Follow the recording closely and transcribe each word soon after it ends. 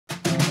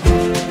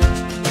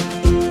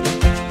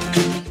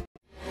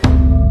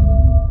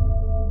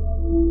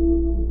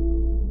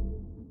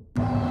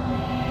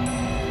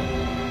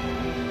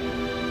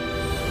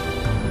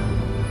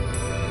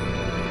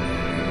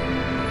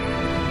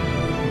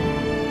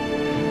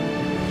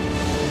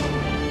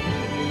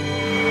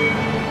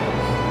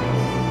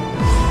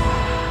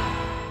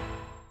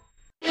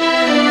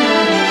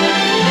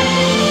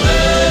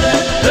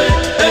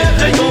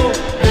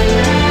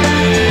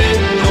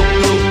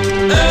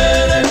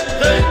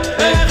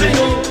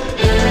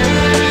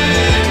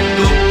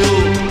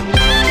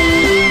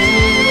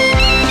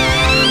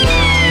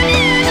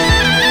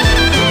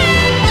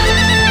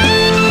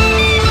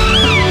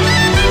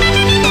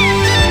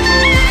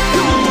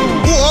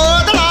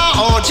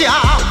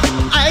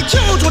哎，就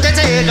住在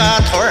这个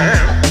屯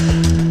儿，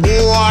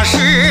我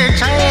是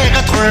这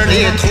个屯儿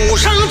里土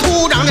生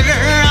土长的人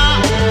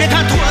啊。别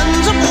看屯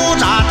子不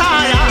咋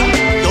大呀，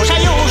有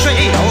山有水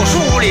有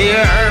树林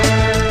儿，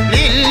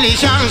邻里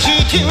乡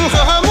亲挺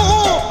和睦，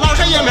老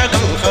少爷们更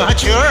合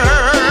群儿。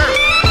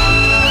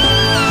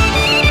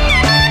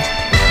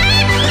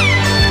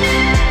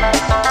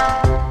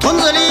屯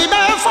子里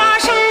边发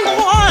生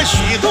过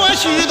许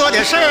多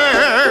的事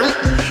儿，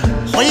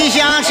回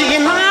想起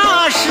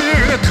那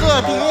是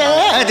特别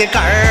的哏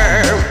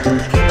儿。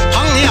朋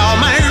友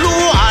们若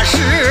是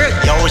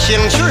有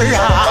兴趣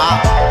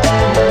啊，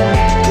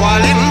我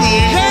领你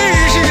认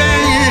识认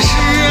识，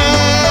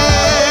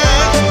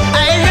哎，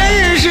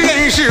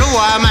认识我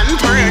们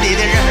屯里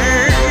的人儿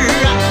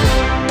啊。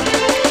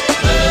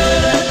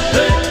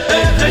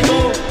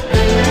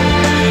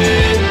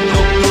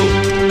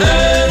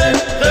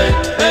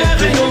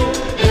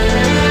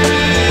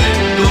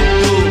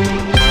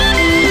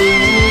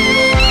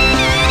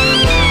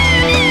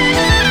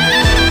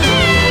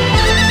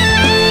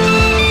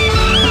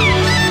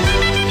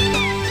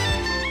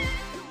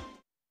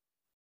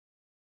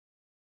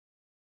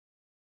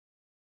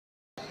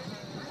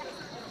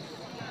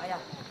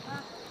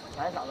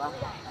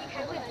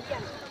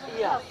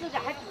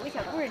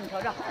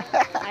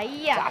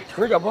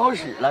腿脚不好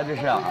使了，这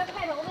是啊！这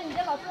开头子，你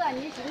这老四啊，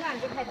你这行啊，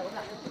你这开头子。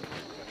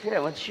是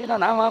我去趟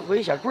南方回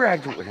去，小棍还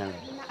煮上了。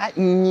哎，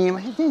你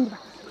们进去吧。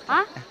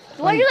啊，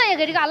多热呀！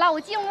搁这嘎唠，我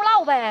进屋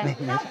唠呗。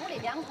那屋里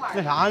凉快。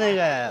那啥，那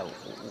个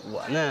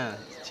我呢，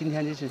今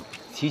天就是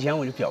提前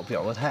我就表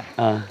个态。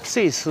啊，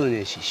这次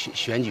呢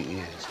选举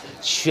呢，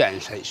选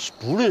谁，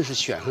不论是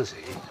选上谁，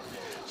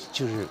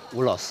就是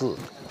我老四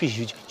必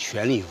须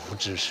全力以赴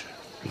支持。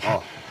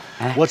哦，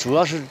我主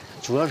要是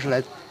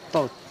来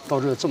到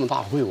这么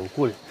大会，我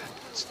过来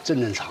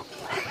镇场。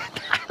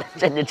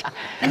镇场，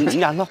你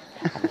俩唠。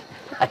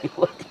哎呦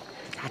我，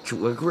咋拄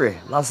个棍儿？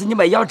老四，你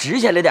把腰直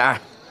下来点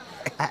儿。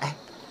哎，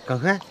高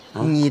哥，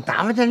你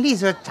打扮这利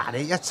索，咋的？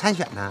要参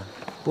选呢？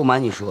不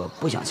瞒你说，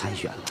不想参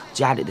选了，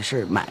家里的事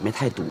儿买卖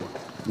太多。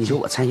你说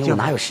我参选，我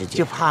哪有时间？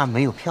就怕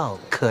没有票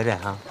磕着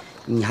啊！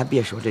你还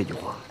别说这句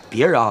话，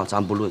别人啊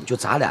咱不论，就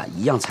咱俩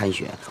一样参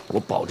选，我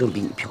保证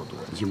比你票多，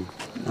你信吗？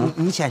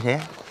你选谁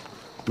呀？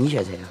你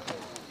选谁呀？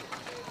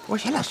我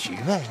选老徐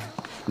呗。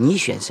你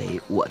选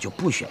谁，我就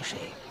不选谁。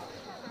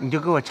你就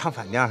给我唱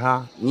反调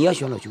哈！你要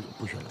选老徐，我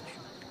不选老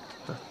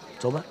徐。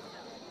走吧。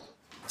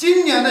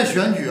今年的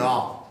选举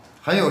啊，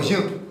很有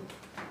幸，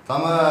咱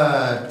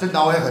们镇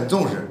党委很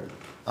重视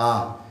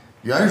啊，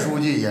袁书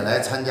记也来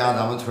参加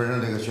咱们村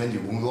上这个选举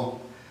工作，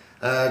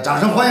掌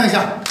声欢迎一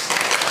下。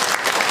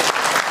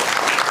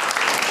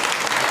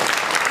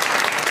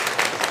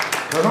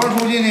小双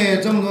书记呢，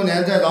这么多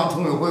年在咱们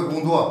村委会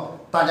工作，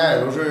大家也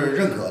都是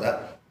认可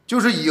的。就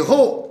是以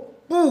后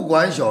不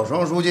管小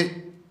双书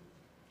记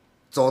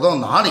走到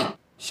哪里，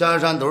象牙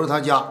山都是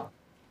他家，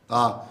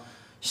啊，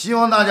希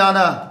望大家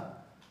呢，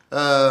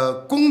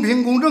公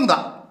平公正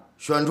的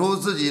选出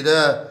自己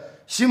的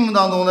心目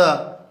当中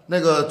的那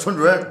个村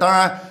主任。当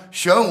然，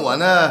选我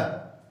呢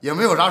也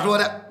没有啥说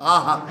的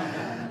啊。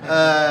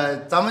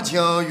咱们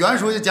请袁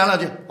书记讲两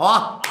句，好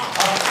吧？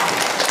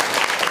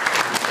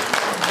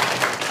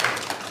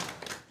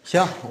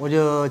行，我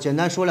就简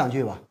单说两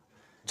句吧。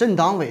镇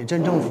党委、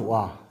镇政府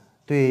啊，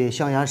对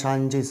象牙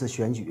山这次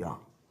选举啊，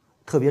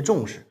特别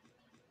重视，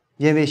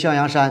因为象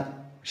牙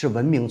山是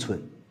文明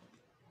村，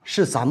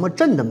是咱们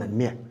镇的门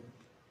面，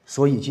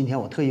所以今天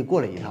我特意过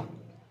来一趟。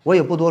我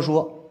也不多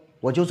说，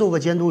我就做个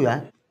监督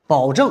员，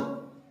保证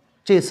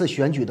这次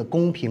选举的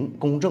公平、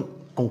公正、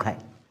公开。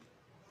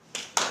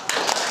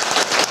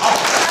好，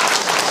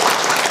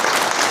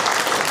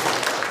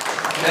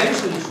袁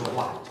书记说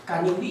话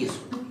干净利索，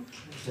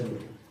真的。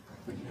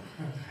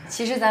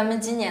其实咱们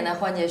今年的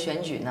换届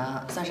选举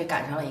呢，算是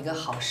赶上了一个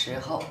好时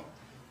候，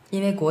因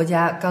为国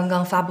家刚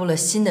刚发布了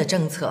新的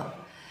政策。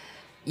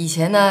以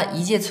前呢，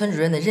一届村主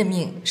任的任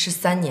命是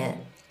3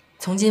年，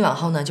从今往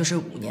后呢就是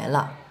5年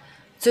了。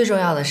最重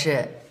要的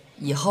是，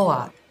以后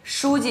啊，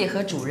书记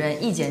和主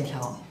任一肩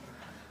挑，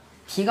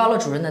提高了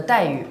主任的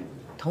待遇，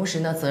同时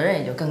呢，责任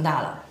也就更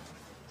大了。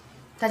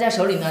大家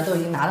手里呢都已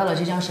经拿到了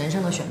这张神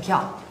圣的选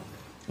票，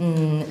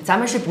咱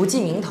们是不记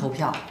名投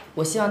票，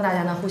我希望大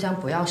家呢互相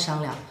不要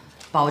商量。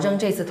保证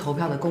这次投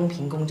票的公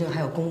平、公正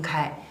还有公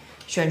开，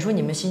选出你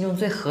们心中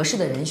最合适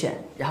的人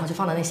选，然后就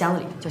放到那箱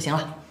子里就行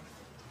了。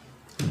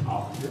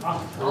好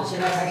啊，好，现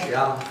在开始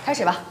啊，开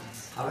始吧。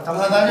好了，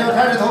咱就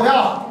开始投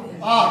票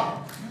啊！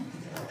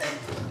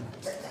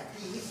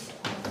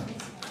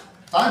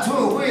咱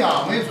村委会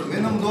啊没准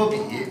备那么多笔，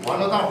完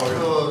了大伙儿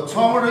就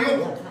凑合着用，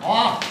好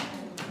吧？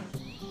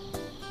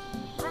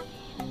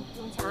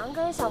永强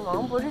跟小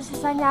萌不是去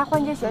参加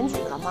换届选举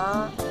了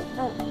吗？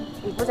那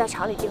你不在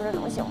厂里盯着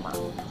能行吗？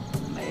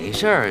没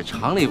事儿，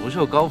厂里不是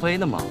有高飞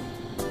的吗？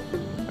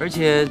而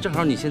且正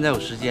好你现在有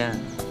时间，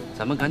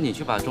咱们赶紧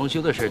去把装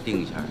修的事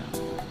定一下啊。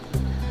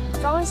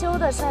装修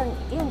的事儿你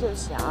定就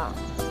行，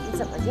你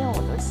怎么定我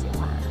都喜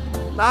欢。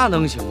那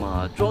能行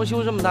吗？装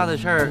修这么大的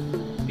事儿，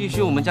必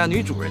须我们家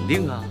女主人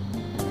定啊。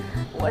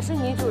我是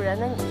女主人，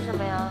那你是什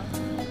么呀？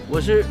我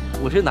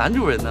是男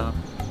主人呢。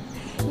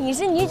你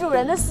是女主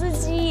人的司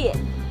机。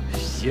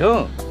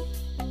行。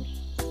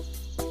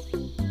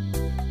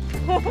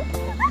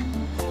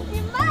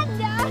你慢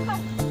点儿。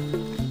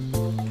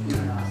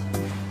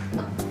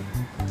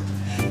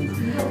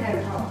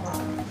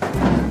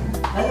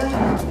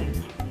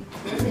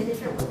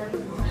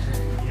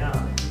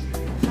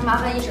那麻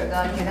烦一水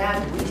哥，你给大家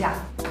读一下。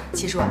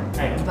七叔，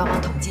你帮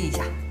忙统计一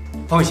下。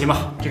放心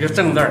吧，这个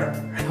正字儿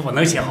我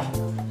能写好，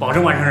保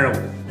证完成任务。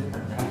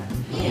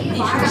你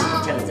说写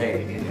正字儿，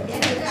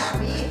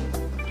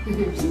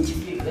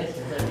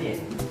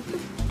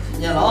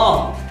念了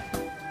啊，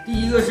第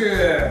一个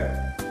是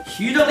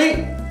徐正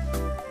立，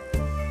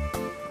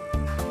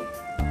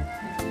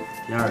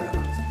第二个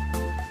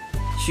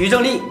徐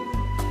正立，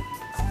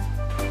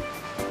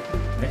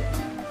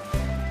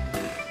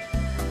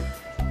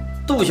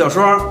杜小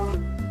双，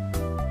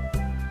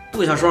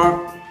杜小双，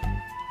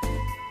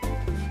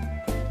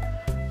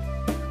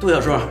杜小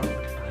双，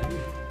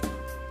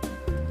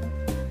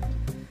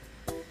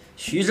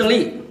徐正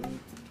立。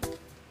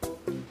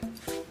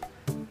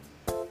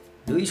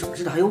刘一水，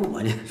这咋还有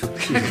我呢？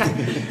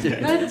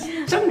那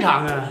正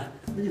常啊，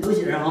那你都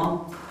写上啊，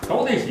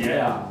都得写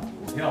呀，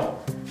股票。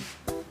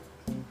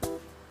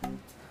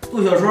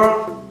杜小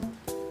双，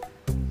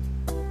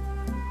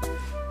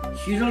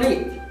徐正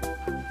立，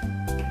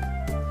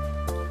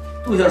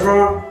杜小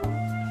双，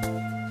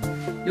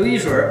刘一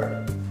水，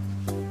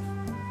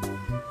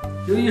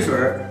刘一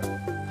水，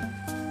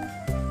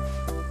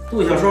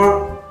杜小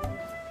双，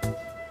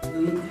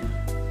刘一，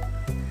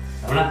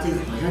怎么了？这个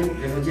好像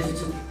这。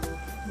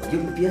我就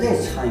别再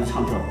参与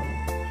唱票了，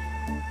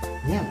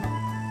念吧。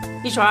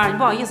一水儿，你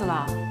不好意思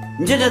了。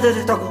你这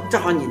大哥，正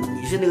好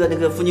你是那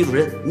个妇女主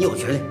任，你有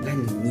权利，来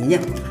你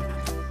念吧。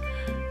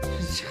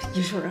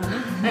一水儿啊，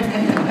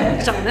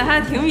整的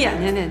还挺腼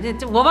腆的。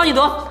这我帮你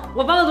读，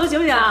我帮你读行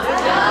不行啊？行。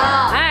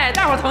哎，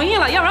大伙儿同意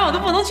了，要不然我都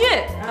不能去。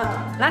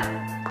来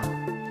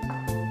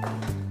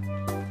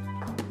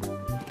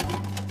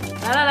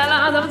了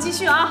啊，咱们继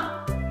续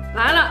啊。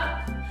来了，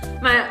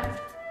妈呀，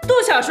杜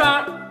小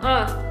双，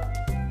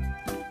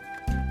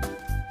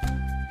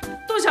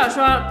杜小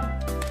双，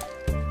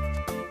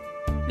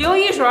刘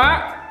一水，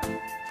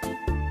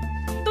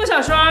杜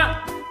小双，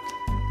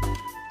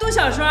杜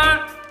小双，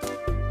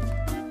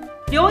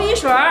刘一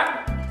水，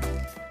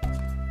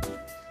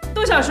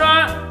杜小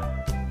双，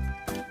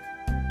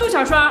杜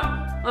小双，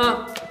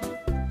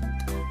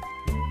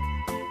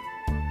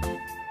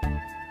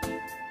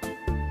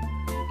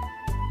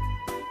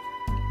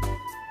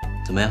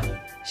怎么样？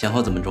想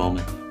好怎么装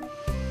没？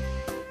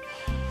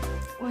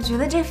我觉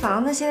得这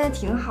房子现在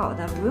挺好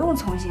的，不用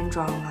重新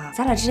装了，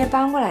咱俩直接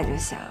搬过来就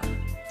行。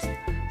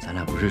咱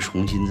俩不是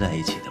重新在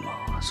一起的吗？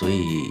所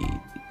以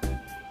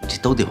这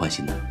都得换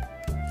新的。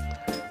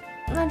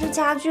那这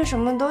家具什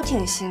么都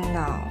挺新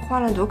的，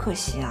换了多可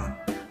惜啊！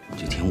你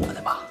就听我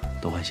的吧，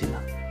都换新的。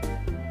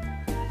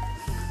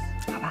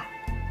好吧。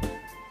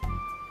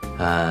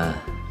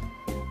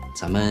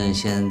咱们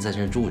先在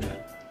这儿住着，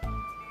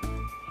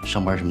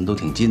上班什么都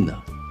挺近的。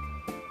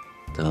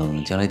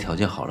等将来条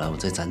件好了，我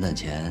再攒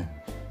钱，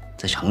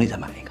在城里再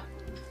买一个。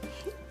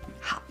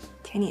好，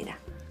听你的。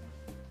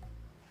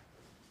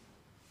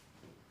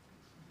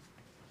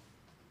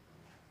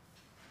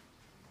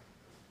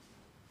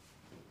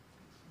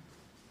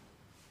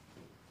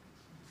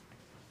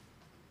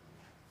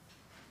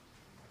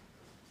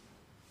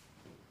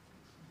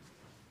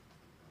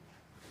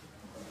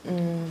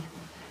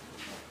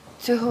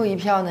最后一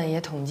票呢也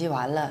统计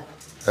完了。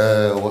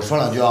我说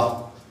两句啊。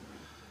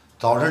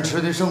早晨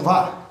吃的剩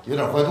饭有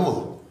点坏肚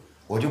子，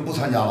我就不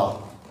参加了。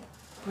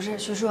不是，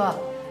徐叔，我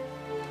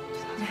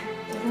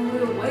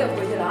也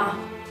回去了啊。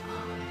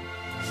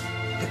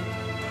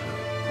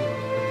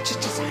这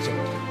咋整？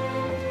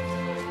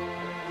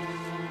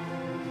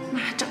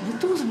妈，整的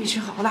肚子没吃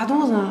好，拉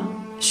肚子啊！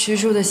徐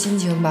叔的心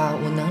情吧，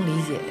我能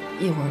理解。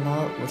一会儿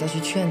呢，我再去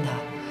劝他。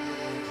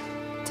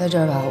在这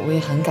儿吧，我也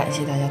很感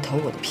谢大家投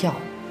我的票。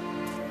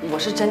我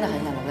是真的很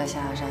想留在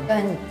象牙山，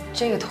但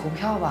这个投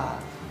票吧，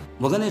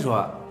我跟你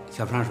说，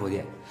小胖书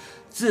记，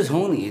自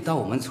从你到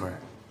我们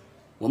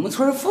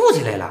村富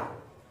起来了，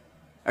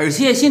而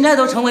且现在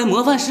都成为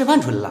模范示范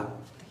村了，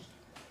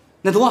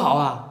那多好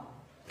啊！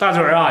大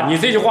嘴儿啊，你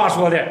这句话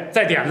说的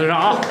在点子上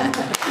啊。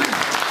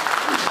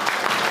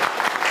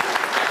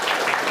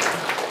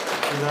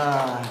这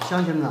个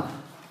乡亲们啊，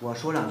我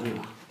说两句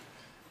吧。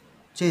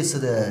这次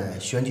的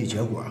选举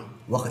结果，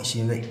我很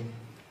欣慰。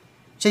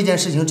这件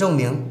事情证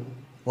明，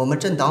我们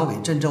镇党委、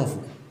镇政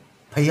府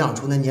培养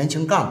出的年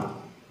轻干部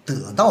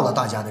得到了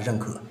大家的认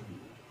可。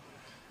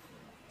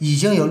已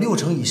经有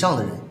60%以上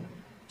的人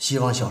希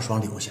望小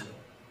双留下。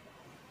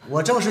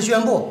我正式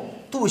宣布，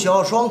杜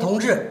小双同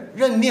志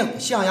任命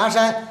象牙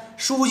山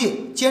书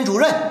记兼主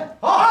任。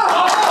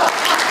好。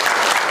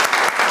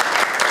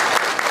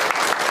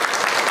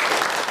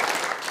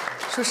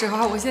说实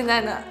话，我现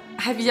在呢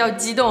还比较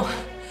激动。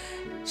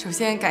首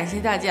先感谢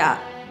大家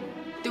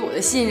对我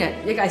的信任，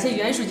也感谢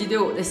袁书记对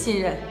我的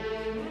信任。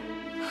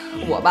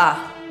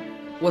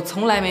我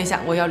从来没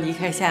想过要离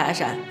开象牙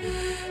山，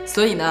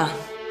所以呢，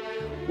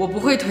我不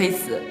会推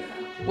辞，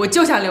我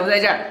就想留在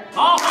这儿。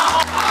好。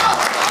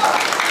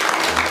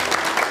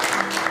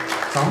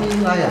咱们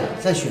应该呀，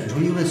再选出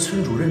一位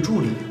村主任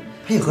助理，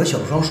配合小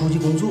双书记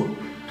工作。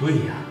对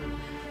呀，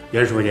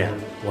袁书记，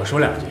我说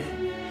两句，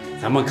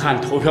咱们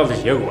看投票的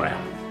结果呀，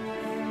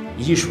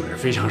一水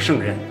非常胜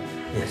任。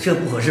哎，这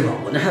不合适吧？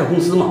我那还有公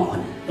司忙活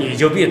呢。你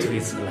就别推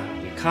辞了，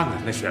你看看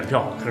那选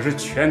票，可是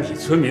全体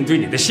村民对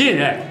你的信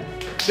任，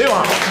对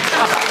吧？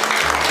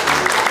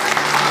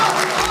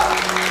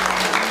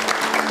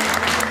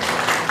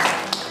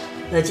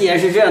那既然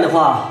是这样的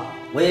话，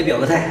我也表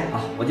个态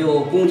啊，我就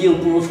恭敬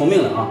不如从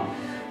命了啊，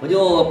我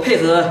就配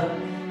合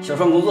小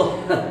双工作，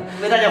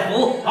为大家服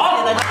务。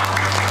好，谢谢大家。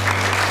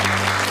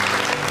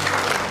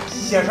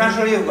小双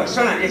书记，我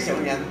说两句行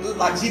不行？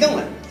老激动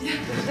了。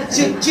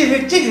就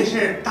是这个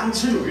事儿，当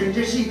村主任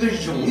这是一个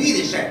荣誉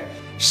的事儿。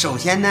首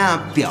先呢，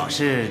表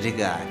示这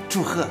个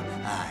祝贺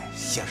啊，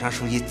小双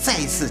书记再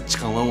一次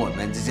成为我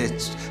们这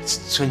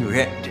村主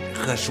任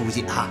和书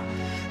记啊。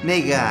那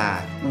个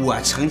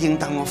我曾经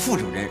当过副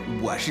主任，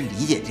我是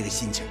理解这个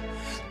心情，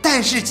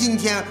但是今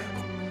天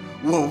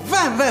我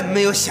万万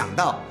没有想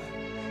到，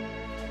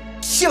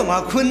谢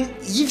广坤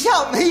一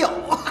票没有。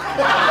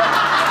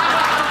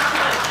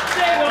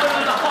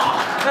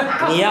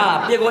你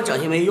呀，别给我整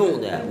些没用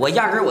的，我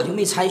压根儿我就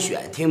没参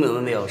选，听明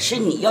白没有？是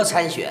你要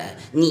参选，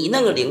你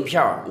那个零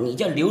票，你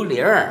叫刘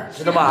玲，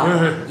知道吧？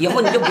以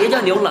后你就别叫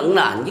刘能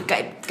了，你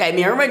改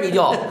名吧，你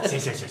就。行，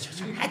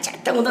还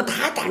等到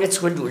他当个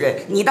村主任，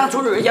你当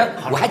村主任去，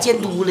我还监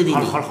督了的。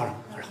好了。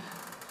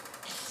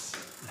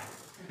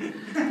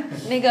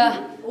那个，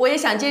我也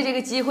想借这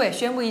个机会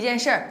宣布一件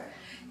事儿，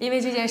因为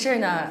这件事儿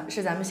呢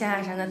是咱们象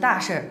牙山的大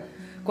事儿，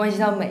关系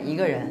到每一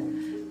个人。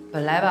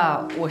本来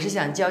吧，我是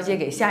想交接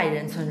给下一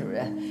任村主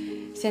任，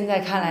现在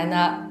看来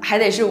呢，还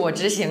得是我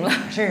执行了。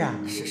是啊，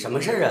是什么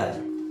事儿啊？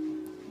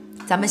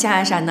咱们象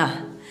牙山呢，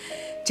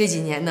这几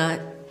年呢，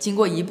经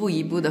过一步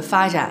一步的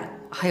发展，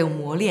还有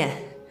磨练，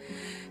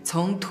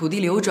从土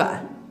地流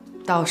转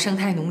到生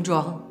态农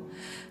庄，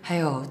还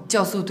有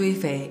酵素堆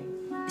肥、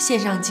线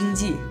上经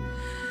济，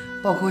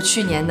包括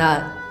去年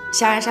的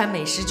象牙山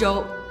美食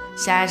周、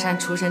象牙山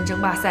厨神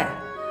争霸赛，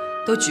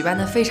都举办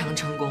得非常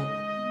成功。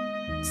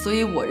所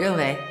以我认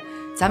为，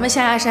咱们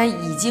象牙山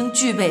已经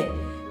具备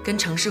跟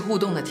城市互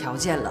动的条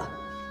件了。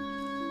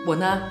我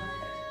呢，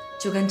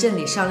就跟镇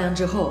里商量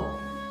之后，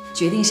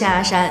决定象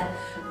牙山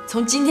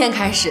从今天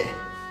开始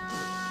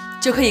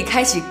就可以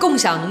开启共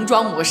享农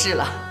庄模式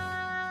了。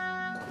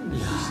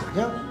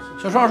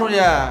小双书记，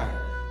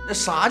那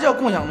啥叫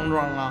共享农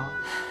庄啊？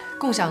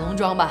共享农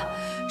庄吧，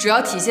主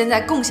要体现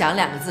在“共享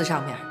”2个字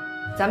上面。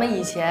咱们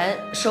以前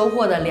收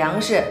获的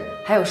粮食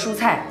还有蔬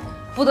菜，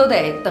不都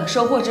得等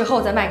收获之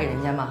后再卖给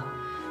人家吗？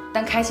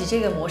但开启这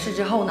个模式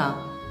之后呢，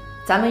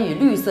咱们以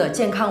绿色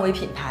健康为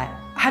品牌，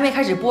还没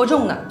开始播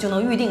种呢，就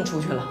能预定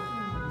出去了。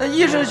那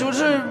意思就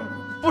是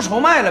不愁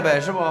卖了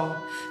呗，是不？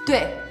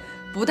对，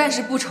不但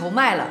是不愁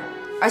卖了，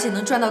而且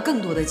能赚到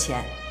更多的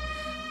钱。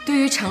对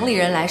于城里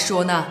人来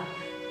说呢，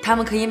他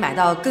们可以买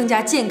到更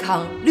加健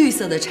康、绿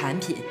色的产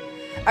品，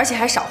而且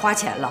还少花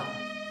钱了。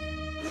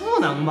不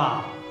能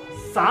吧？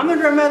咱们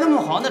这儿卖那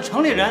么好，那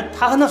城里人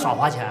他还能少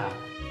花钱啊？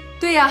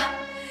对呀，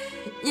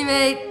因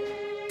为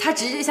他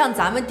直接向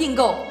咱们订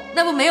购，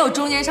那不没有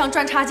中间商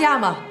赚差价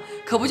吗？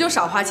可不就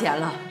少花钱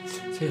了？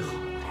这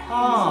好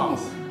啊！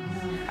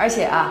而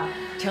且啊，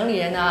城里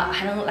人呢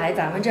还能来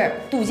咱们这儿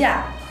度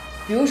假，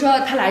比如说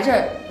他来这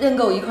儿认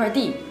购一块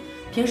地，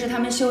平时他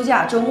们休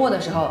假周末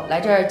的时候来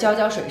这儿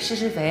浇水、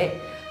施肥、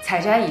采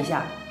摘一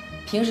下。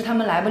平时他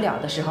们来不了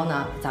的时候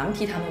呢，咱们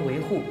替他们维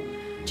护，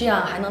这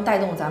样还能带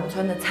动咱们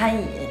村的餐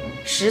饮、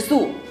食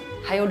宿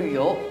还有旅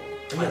游。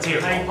这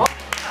个好。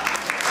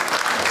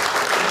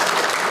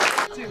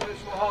这回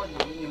说好，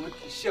你们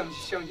相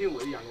信我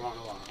的眼光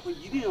了吧？我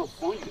一定要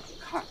往远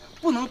看，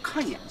不能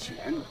看眼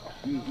前，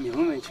你明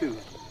白没？去没？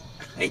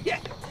哎呀，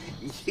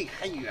你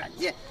看远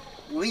见，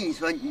我跟你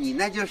说，你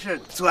那就是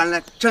钻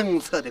了政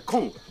策的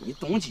空子。你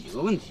懂几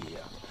个问题呀？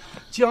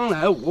将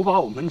来我把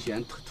我门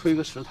前推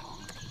个食堂，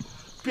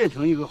变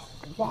成一个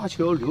花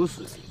桥流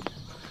水、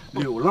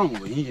柳浪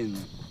闻莺、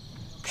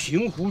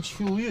平湖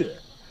秋月、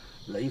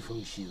雷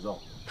锋夕照。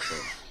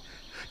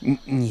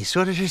你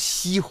说的是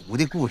西湖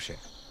的故事，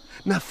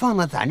那放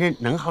到咱这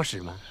能好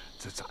使吗？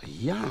这咋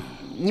一样？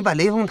你把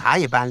雷峰塔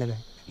也搬来呗。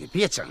你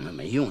别整那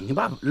没用，你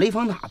把雷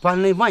峰塔搬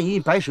来，万一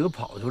白蛇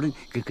跑出来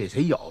给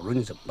谁咬着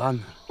你怎么办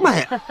呢？妈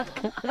呀，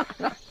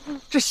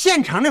这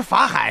现成的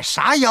法海，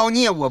啥妖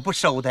孽我不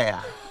收他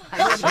呀！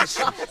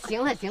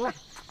行了，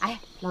哎，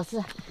老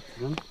四，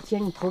今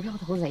儿你投票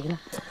投谁了？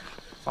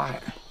法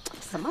海。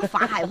什么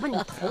法海？问你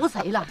投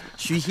谁了？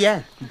许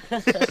仙。这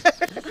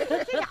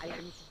俩人。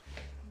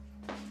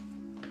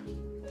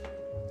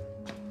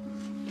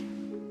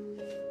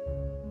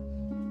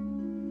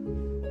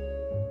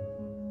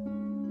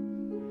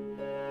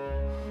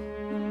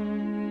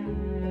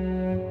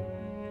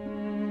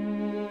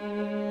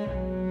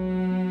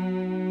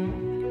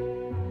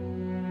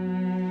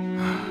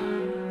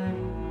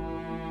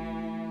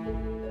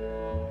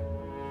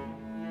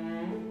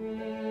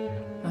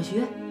老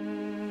徐，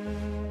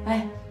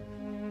哎，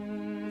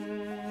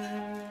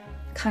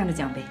看着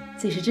奖杯，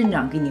这是镇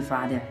长给你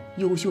发的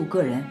优秀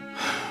个人。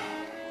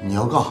你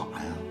要干啥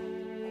呀？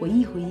回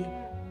忆回忆，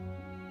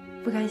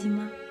不开心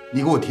吗？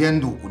你给我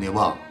添堵呢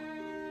吧？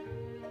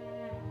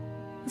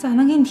我咋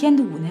能给你添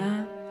堵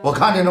呢？我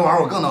看见这玩意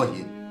儿我更闹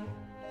心，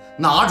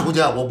拿出去，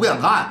我不想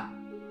看，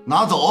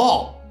拿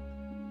走。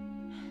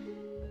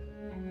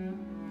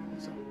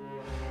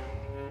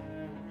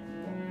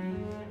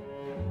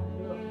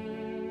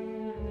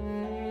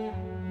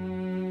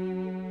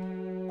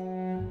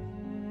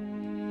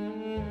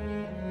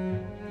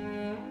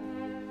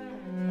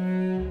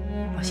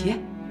老徐，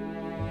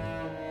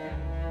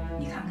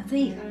你看看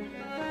这个，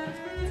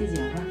这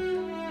奖状。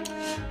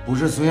不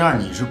是孙燕，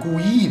你是故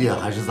意的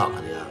还是咋的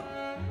呀？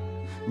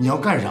你要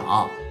干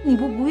啥？你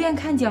不愿意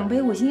看奖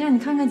杯，我寻思让你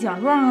看看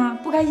奖状啊，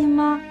不开心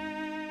吗？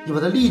你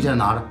把它立起来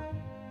拿着，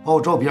把我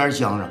照片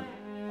镶上，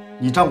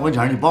你账款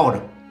钱你报着，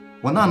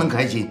我那能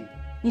开心？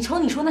你瞅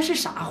你说那是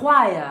啥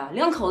话呀？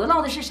两口子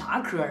唠的是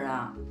啥嗑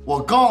啊？我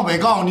告没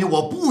告诉你，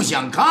我不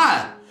想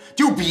看，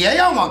就别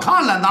让我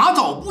看了，拿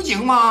走不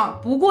行吗？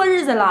不过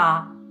日子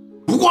啦？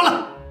不过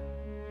了。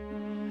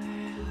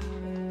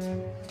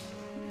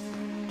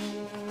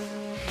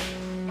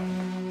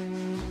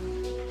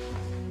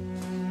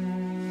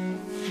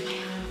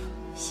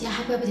鞋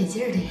还怪不得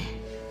劲儿的。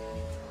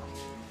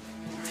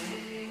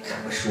可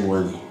不说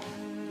呢，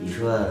你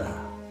说，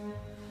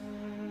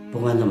不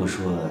管怎么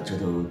说，这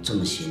都这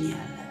么些年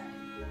了，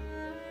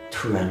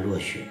突然落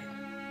雪，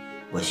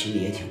我心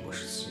里也挺不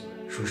是滋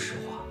味。说实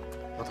话，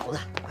老头子，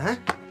啊，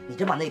你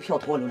真把那票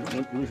投我刘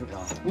一手上？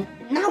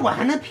那我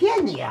还能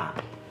骗你呀？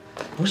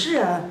不是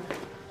啊，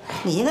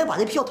你应该把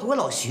这票投给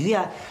老徐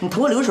呀。你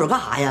投给刘一手干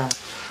啥呀？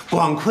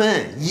广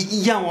坤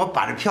让我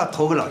把这票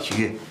投给老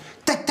徐，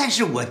但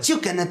是我就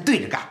跟他对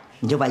着干。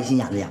你这歪心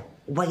眼子呀，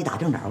万一打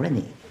正着了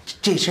你，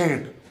这事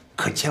儿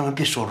可千万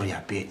别说出去，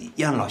别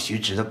让老徐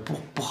知道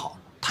不好。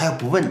他要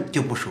不问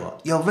就不说，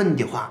要问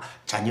的话，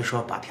咱就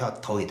说把票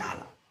投给他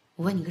了。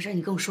我问你个事儿，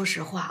你跟我说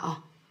实话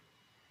啊，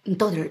你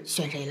到底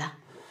选谁了？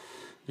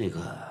那个，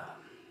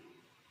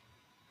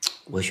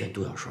我选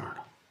杜小双了。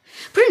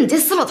不是你这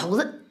死老头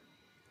子，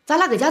咱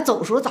俩搁家走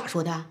的时候咋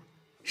说的？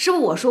是不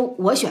是我说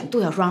我选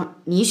杜小双，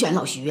你选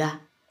老徐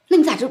呀？那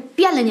你咋就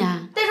变了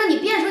呢？再说你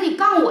变的时候，你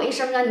告我一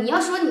声啊！你要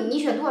说你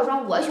选杜小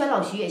双，我选老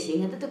徐也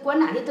行啊，他管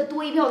咋的，他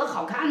多一票他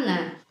好看呢。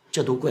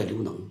这都怪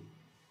刘能，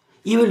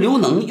因为刘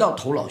能要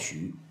投老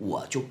徐，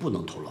我就不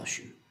能投老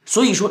徐，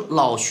所以说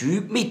老徐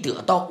没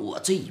得到我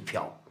这一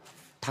票，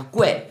他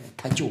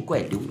就怪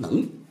刘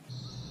能。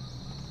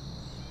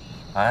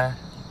哎，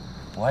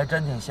我还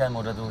真挺羡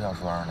慕这杜小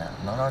双的，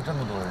能让这么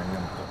多人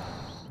认可。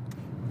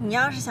你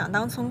要是想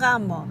当村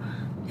干部，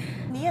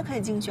你也可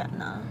以竞选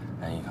呢。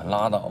哎，你可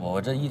拉倒吧，我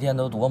这一天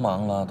都多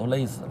忙了，都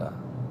累死了。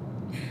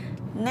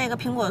你那个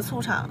苹果醋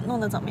厂弄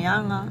得怎么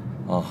样啊？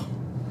哦，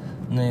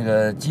那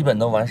个基本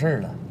都完事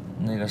儿了，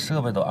那个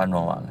设备都安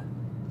装完了。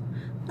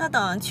那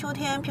等秋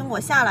天苹果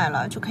下来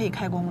了，就可以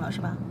开工了，是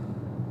吧？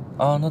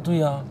啊，那对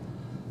呀。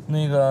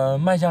那个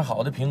卖相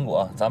好的苹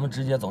果，咱们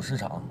直接走市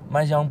场；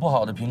卖相不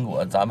好的苹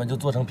果，咱们就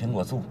做成苹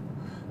果醋。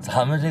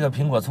咱们这个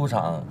苹果醋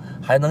厂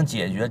还能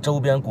解决周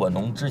边果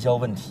农滞销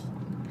问题。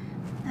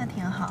那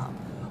挺好。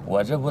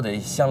我这不得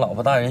向老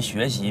婆大人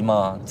学习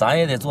吗？咱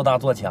也得做大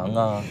做强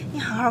啊！你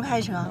好好开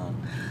车，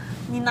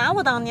你拿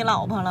我当你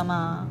老婆了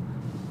吗？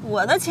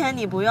我的钱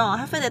你不用，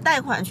还非得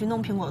贷款去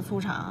弄苹果醋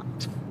厂。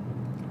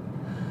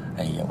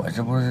哎呀，我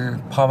这不是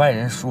怕外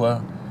人说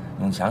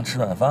永强吃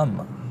软饭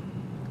吗？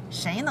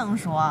谁能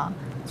说？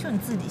就你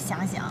自己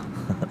瞎想。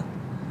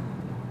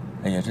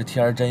哎呀，这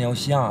天儿真要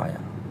下呀！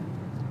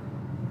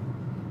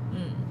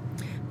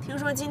听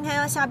说今天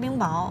要下冰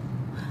雹，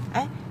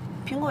哎，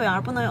苹果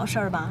园不能有事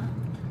儿吧？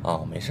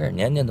啊，没事，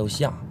年年都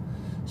下，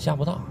下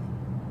不大。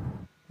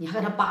你还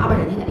搁那叭叭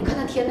人家呢？你看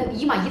那天那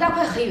一大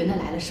块黑云的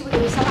来了，是不是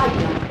得下大雨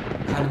了？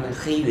看着没，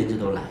黑云子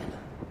都来了，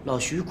老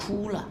徐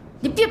哭了。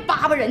你别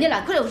叭叭人家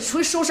了，快点出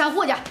去收山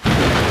货去。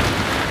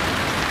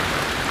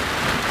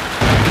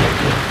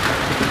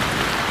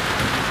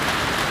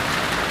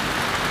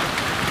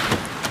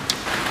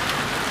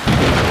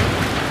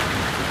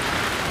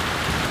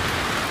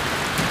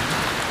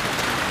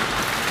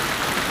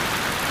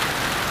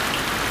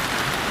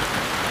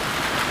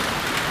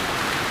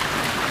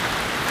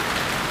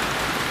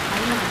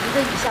这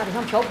雨下的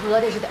像瓢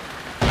泼的似的，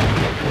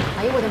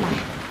哎呦我的妈呀！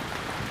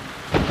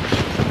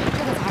这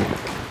可咋整？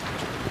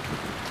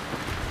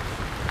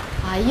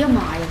哎呀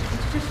妈呀，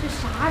这是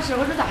啥时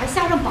候？这咋还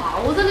下上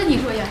雹子了？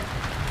你说呀？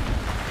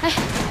哎，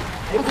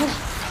老头子，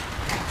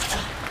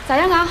咋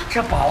样啊？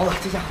这雹子，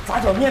这家伙砸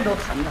脚面都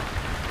疼了。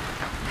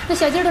那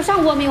小鸡儿都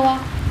上锅没有啊？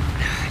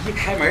一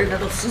开门，那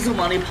都呲呲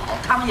往里跑，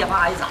他们也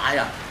怕挨砸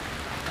呀。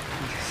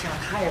下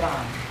太大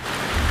了。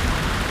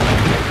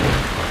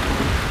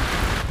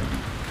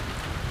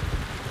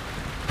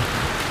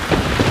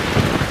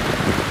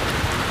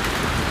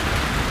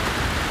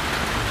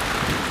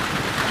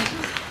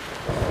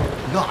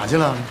你干啥去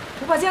了？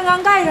我把酱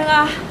缸盖上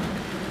啊！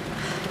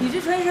你这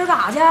穿衣身干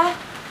啥去？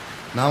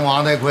南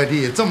洼那块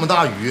地这么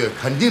大雨，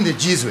肯定得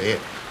积水。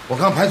我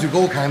看排水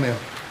沟开没有？下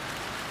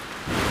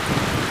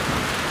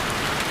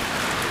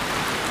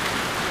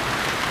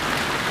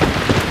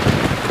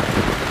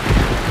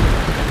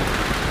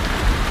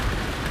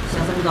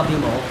这么大冰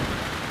雹，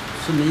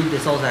村民得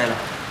遭灾了。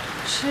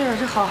是啊，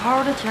这好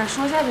好的天，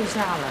说下就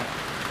下了。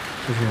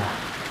就是啊，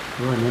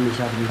多少年没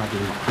下这么大冰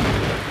雹，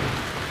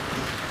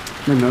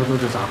那苗都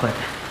是砸坏的。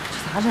这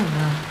咋整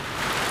啊？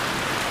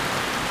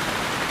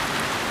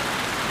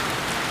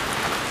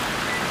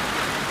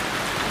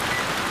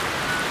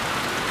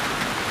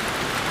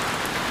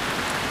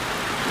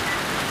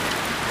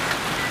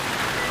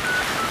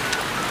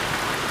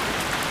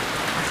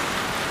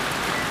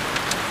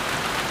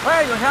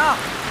喂，永强，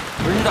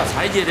不是你咋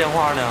才接电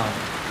话呢？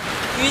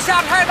雨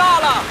下太大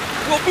了，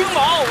有冰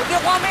雹，我电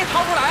话没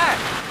掏出来。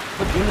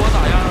这苹果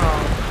咋样啊？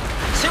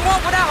情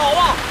况不太好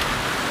啊，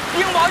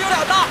冰雹有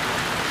点大，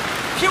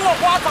苹果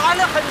花砸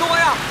的很多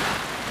呀。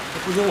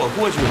不行，我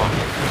过去吧。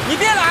你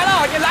别来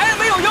了，你来也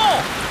没有用，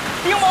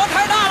冰雹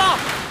太大了。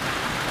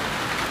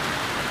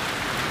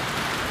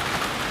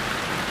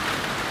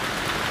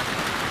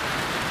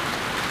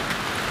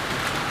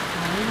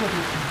哎呦我的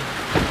天！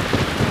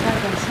外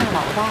边下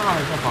老大了，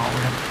这雹子。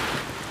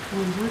你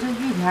说这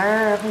玉田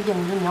儿和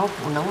影子苗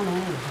圃能不能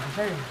有啥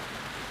事儿啊？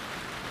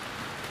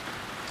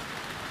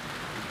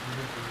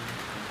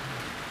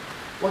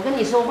我跟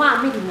你说话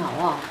没听着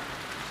啊？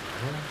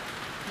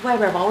外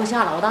边雹子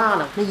下老大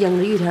了，那影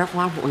子玉田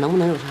花圃能不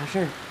能有啥事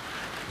儿？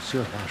这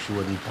话说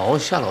的，雹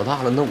子下老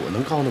大了，那我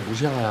能告诉他不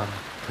下呀？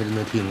他就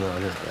能听啊？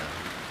这咋的？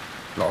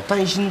老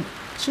担心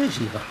这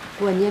些吧？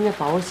关键这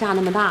雹子下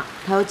那么大，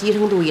它要积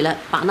成堆了，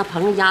把那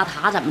棚压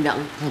塌怎么整？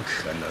不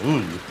可能，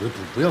你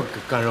不要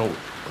干扰我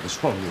的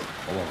创作，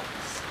好不好？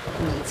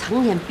你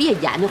成天别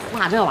研究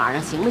画这玩意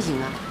儿，行不行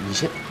啊？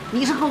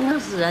你是工程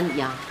师啊你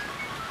呀？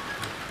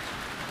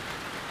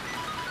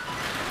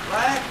喂，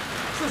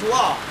四叔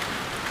啊，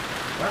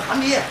我是韩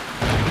斌，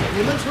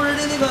你们村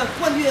的那个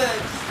冠军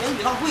选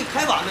举大会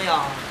开完没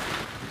呀？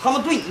他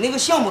们对你那个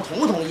项目同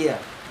不同意？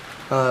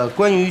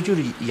关于就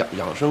是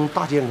养生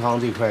大健康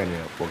这块呢，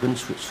我跟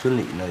村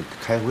里呢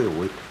开会，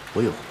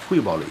我也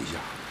汇报了一下，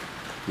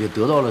也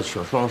得到了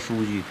小双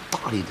书记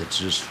大力的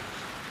支持，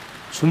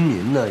村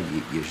民呢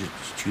也是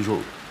举手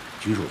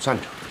赞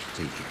成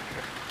这一件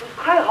事。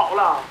太好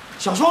了，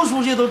小双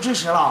书记都支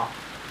持了。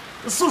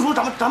四叔，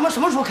咱们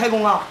什么时候开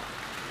工啊？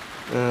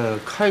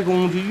开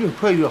工就越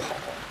快越好。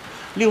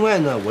另外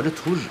呢，我这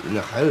图纸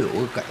呢还要有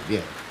个改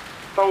变。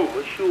当我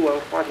们修完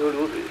花桥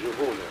流水之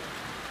后呢，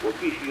我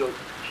必须要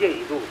建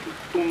一栋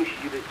东西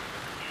的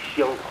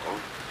厢房。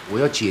我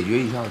要解决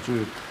一下，就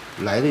是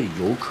来的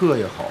游客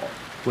也好，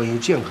关于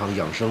健康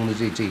养生的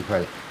这一块，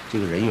这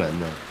个人员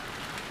呢，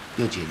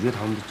要解决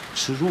他们的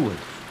吃住问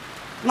题。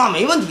那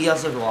没问题呀，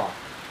四叔，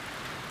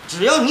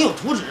只要你有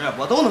图纸，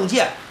我都能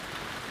建。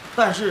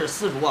但是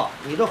四叔啊，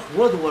你这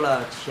活多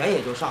了，钱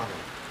也就上去了。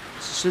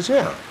是这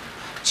样，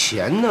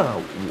钱呢，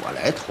我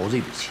来投这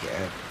笔钱，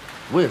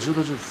我也知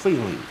道这费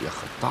用也很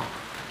大，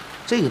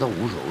这个倒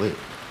无所谓。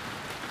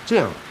这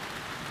样，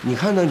你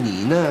看呢，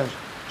你呢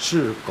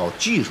是搞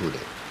技术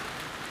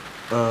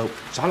的，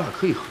咱俩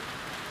可以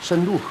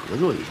深度合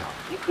作一下。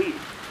你可以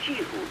技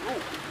术入股，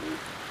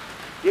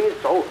因为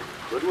找我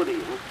合作的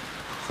人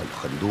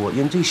很多，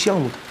因为这项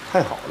目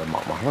太好了，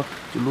马上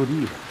就落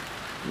地了。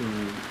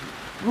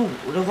入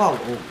股的话，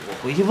我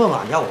回去问问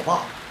俺家我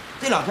爸，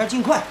这2天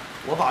尽快。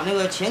我把那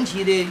个前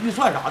期的预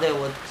算啥的，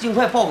我尽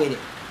快报给你。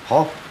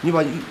好，你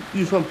把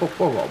预算报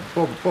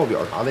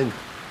表啥的，你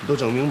都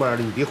整明白了，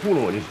你别糊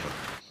弄我就行。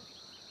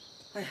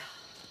哎呀，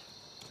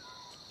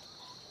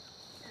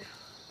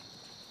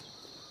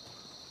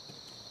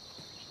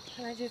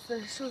看来这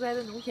次受灾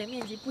的农田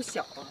面积不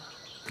小啊。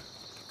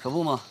可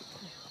不嘛，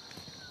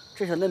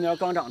这小嫩苗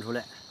刚长出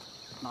来，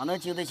哪能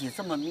经得起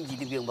这么密集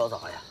的冰雹砸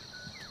呀？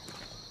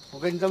我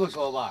跟你这么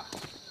说吧，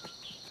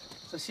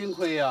这幸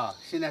亏呀，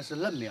现在是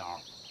嫩苗。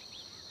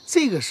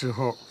这个时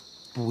候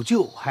补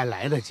救还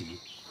来得及，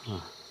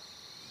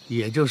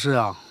也就是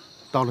啊，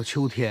到了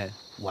秋天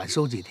晚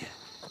收几天。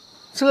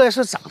这要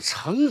是长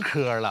成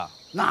棵了，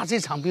那这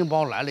场冰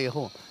雹来了以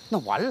后，那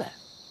完了，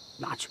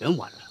那全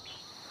完了。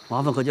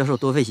麻烦何教授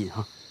多费心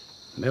啊。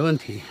没问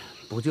题，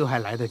补救还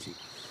来得及。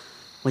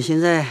我现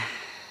在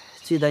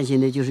最担心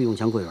的就是永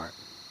强果园，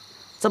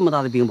这么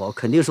大的冰雹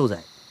肯定受灾，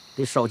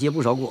得少结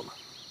不少果子。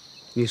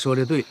你说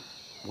的对，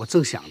我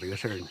正想这个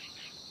事儿呢。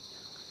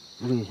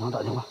我给永强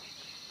打电话。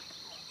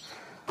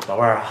老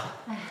伴儿啊，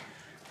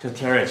这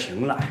天儿也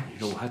晴了，你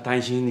说我还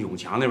担心永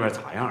强那边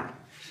咋样呢？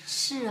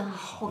是啊，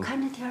我看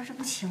这天儿这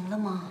不晴了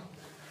吗？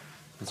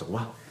那走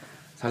吧，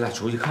咱俩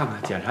出去看看，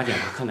检查检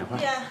查，看哪块。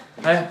爹，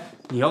哎，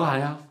你要干啥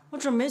呀？我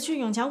准备去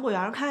永强果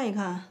园看一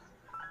看。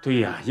对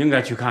呀，应该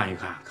去看一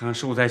看，看看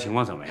受灾情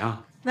况怎么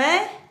样。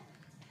喂，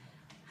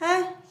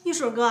哎，一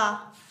水哥。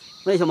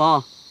喂，小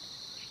毛，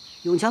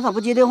永强咋不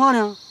接电话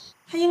呢？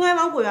他应该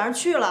往果园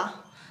去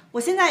了，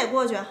我现在也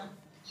过去。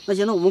那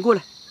行，那我们过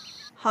来。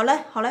好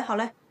嘞，好嘞，好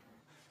嘞。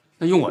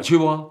那用我去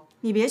不？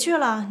你别去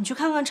了，你去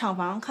看看厂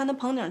房，看那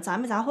棚顶砸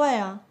没砸坏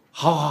呀？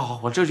好，好，好，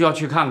我这就要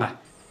去看看。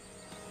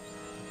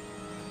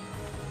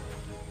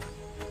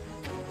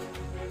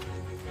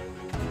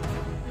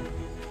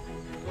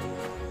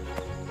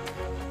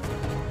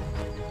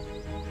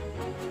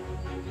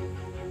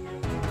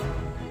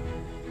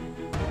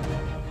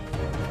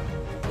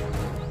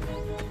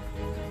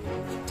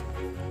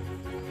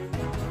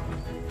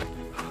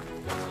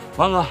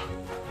王哥，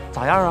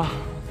咋样啊？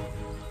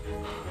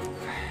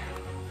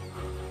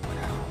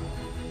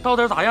到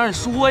底咋样？你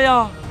说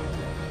呀。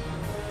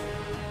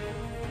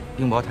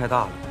病包太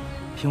大了，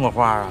苹果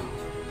花啊，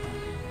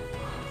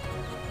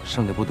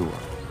剩的不多。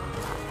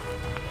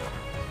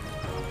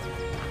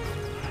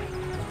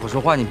我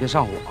说话你别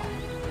上火啊。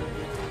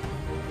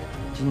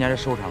今年的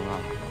收成啊，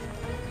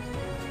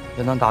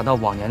要能达到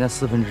往年的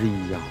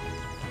1/4呀，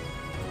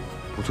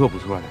不错不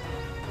错的。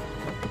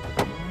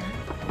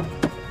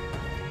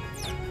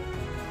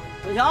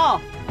小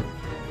强，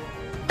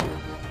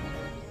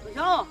小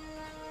强，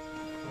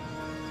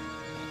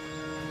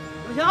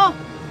小强，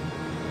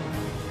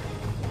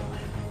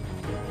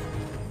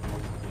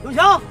小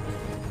强。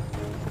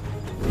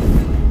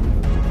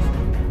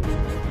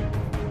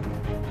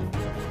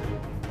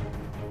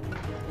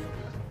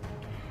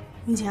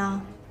永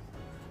强，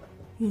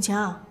永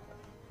强，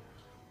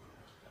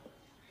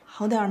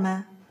好点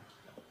没？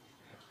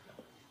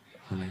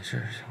我没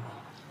事，行吗？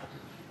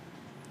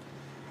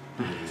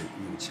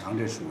永强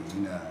这属于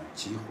呢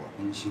急火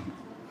攻心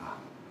啊，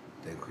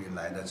得亏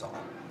来得早，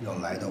要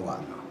来得晚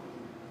呢，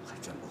还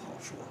真不好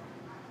说。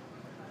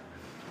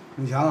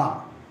永强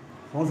啊，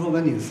黄叔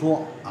跟你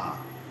说啊，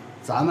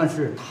咱们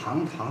是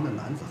堂堂的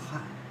男子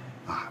汉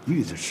啊，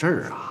遇着事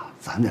儿啊，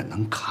咱得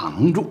能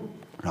扛住，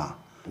是吧？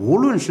无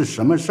论是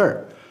什么事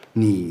儿，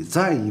你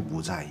在意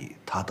不在意，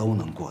他都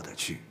能过得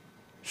去，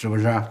是不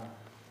是？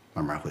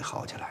慢慢会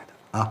好起来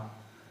的啊。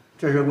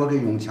这是我给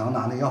永强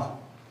拿的药，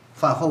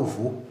饭后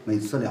服，每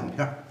次2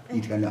片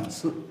，1天2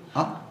次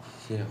啊。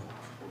谢谢。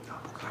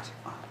啊，不客气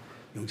啊。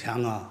永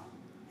强啊，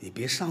你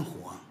别上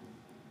火，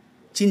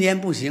今年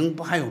不行，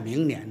不还有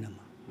明年呢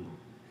吗？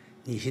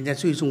你现在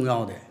最重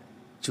要的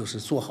就是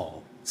做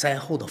好灾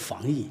后的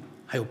防疫，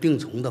还有病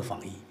虫的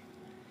防疫。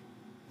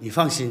你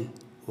放心，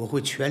我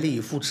会全力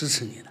以赴支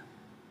持你的。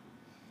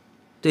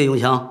对，永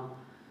强，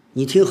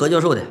你听何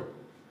教授的，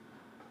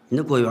你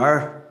的果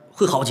园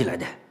会好起来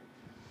的。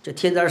这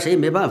天灾谁也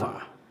没办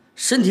法，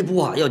身体不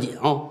好要紧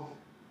啊。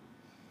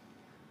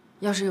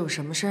要是有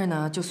什么事儿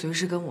呢，就随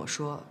时跟我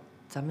说。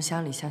咱们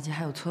乡里乡亲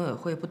还有村委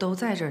会不都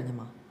在这儿呢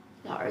吗？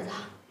老儿子，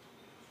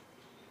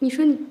你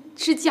说你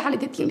是家里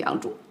的顶梁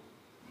柱，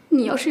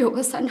你要是有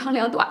个3长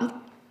2短的，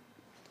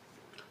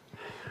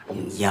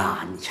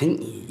呀，你瞅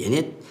你，人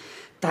家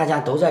大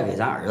家都在给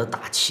咱儿子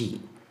打气，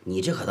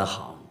你这可倒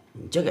好，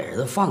你这给儿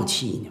子放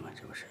气呢嘛，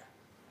这不是？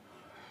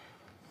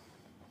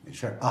没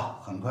事啊，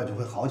很快就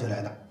会好起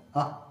来的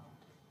啊。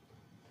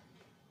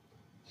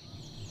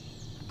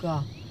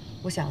哥，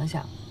我想了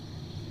想，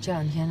这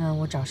2天呢，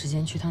我找时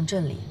间去趟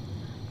镇里，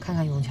看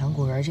看永强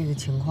果园这个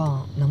情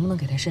况，能不能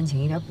给他申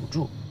请一点补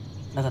助。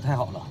那可太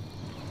好了，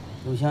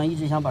永强一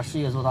直想把事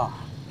业做大。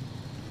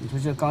你说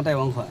这刚贷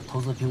完款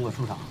投资苹果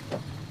树场，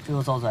这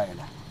又遭灾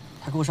了，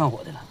还够上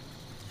火的了。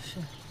是。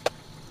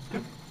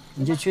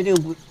你这确定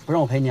不让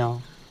我陪你啊？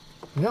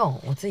不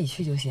用，我自己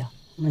去就行。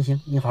那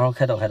行，你好好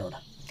开导开导他。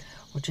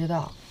我知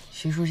道，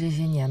徐叔这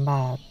些年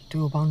吧，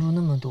对我帮助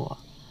那么多，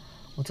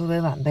我作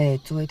为晚辈，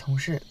作为同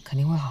事，肯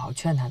定会好好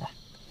劝他的。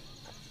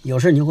有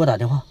事你就给我打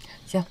电话。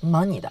行，你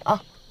忙你的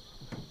啊。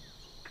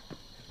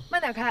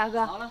慢点开啊，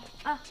哥。好了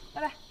啊，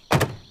拜拜。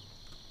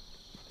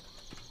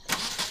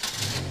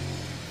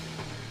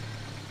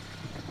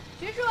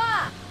徐叔，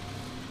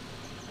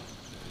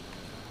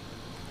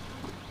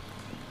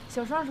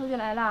小双出去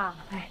来了。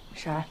哎，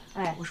婶儿，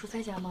哎，我叔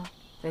在家吗？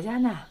在家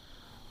呢。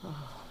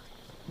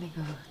那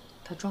个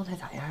他状态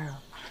咋样啊？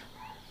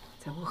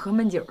在屋喝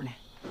闷酒呢。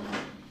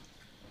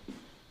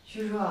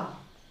徐叔，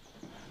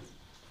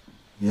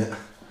你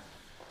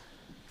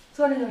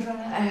坐着就说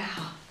来。哎，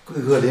好。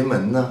贵客临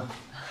门呢。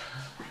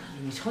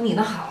你瞅你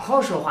那好好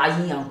说话，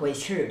阴阳怪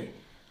气的。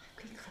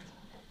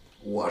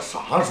我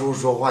啥时候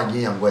说话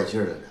阴阳怪气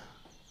了呢？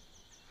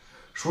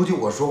书记，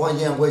我说话阴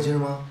阳怪气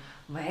吗？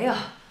没有，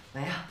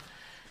没有。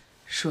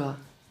叔，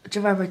这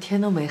外边天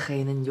都没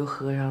黑呢，你就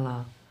喝上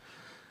了。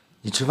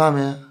你吃饭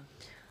没？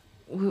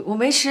我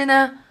没吃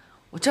呢，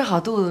我正好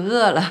肚子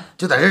饿了。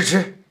就在这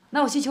吃。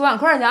那我去取碗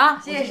筷去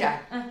啊。谢谢婶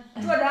儿。嗯，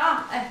坐着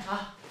啊。哎，好。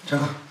陈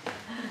哥。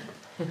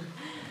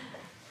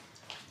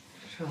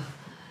是吧？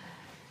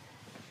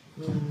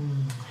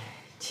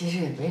其实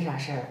也没啥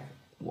事儿，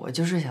我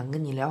就是想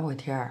跟你聊会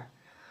天儿。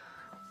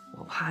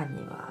我怕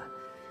你吧，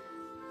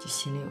就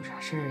心里有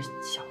啥事儿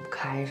想不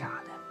开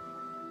啥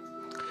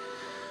的。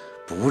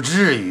不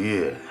至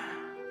于。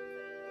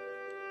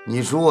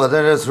你说我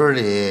在这村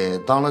里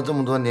当了这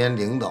么多年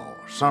领导，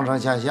上上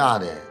下下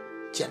的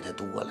见得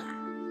多了，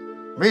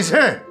没事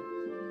儿。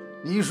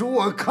你说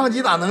我抗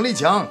击打能力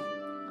强。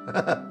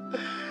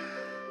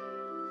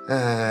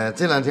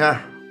这2天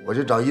我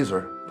就找一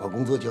水把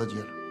工作交接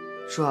了。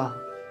叔，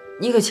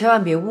你可千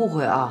万别误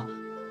会啊！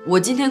我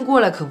今天过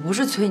来可不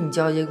是催你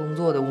交接工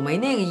作的，我没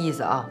那个意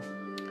思啊。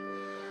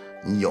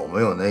你有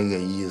没有那个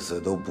意思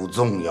都不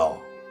重要，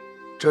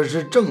这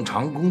是正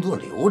常工作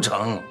流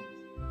程。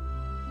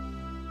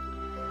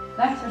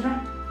来，小双，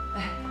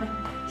哎，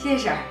谢谢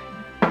婶儿。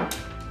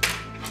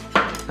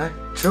来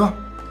吃吧。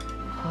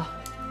好。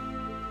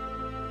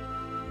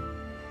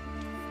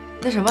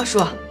那什么，叔，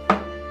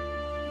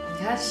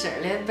看婶儿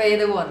连杯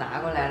都给我拿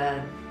过来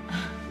了，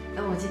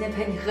那我今天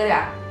陪你喝点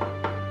儿。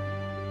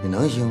你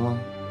能行吗？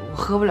我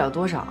喝不了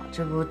多少，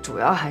这不主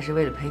要还是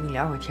为了陪你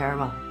聊会儿天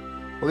吗？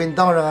我给你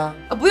倒上啊。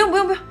不用，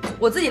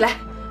我自己来，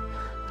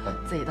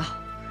自己倒。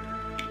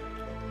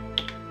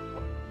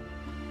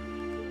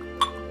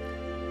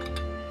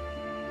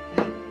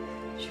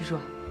徐叔，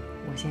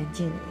我先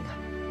敬你一个。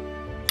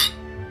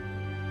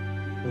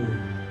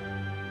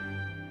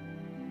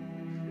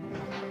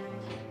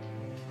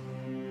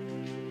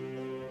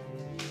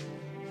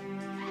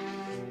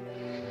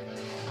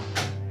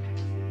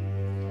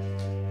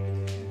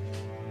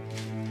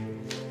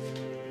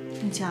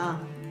永强，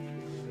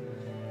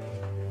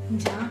永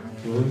强，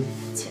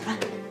起来。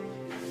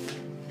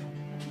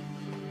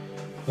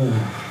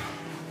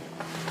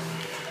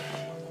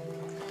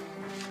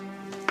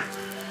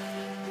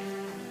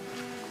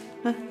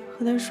来，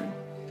喝点水。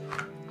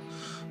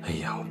哎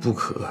呀，我不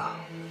渴。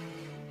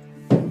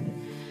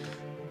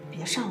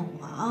别上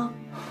火啊！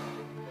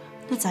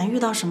那咱遇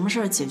到什么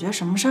事儿解决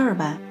什么事儿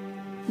呗。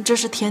这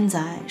是天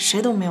灾，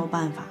谁都没有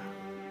办法。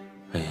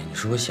哎呀，你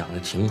说我想的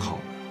挺好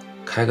的，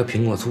开个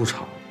苹果醋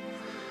厂，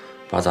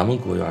把咱们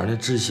果园的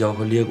滞销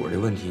和裂果的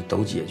问题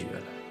都解决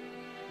了。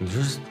你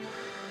说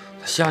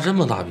他下这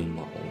么大冰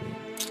雹呢，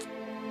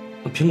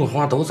那苹果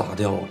花都砸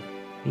掉了，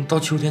你到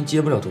秋天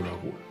结不了多少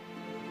果。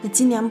那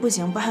今年不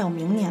行，不还有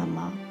明年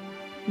吗？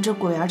你这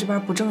果园这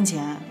边不挣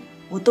钱，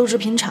我豆制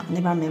品厂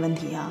那边没问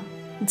题啊。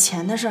你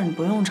钱的事儿你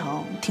不用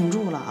愁，挺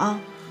住了啊。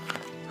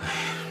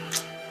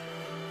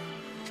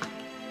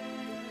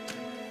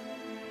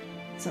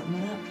怎么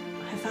了？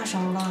还发烧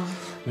了？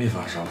没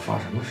发烧，发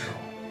什么烧？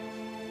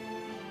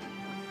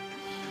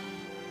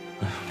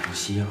哎，我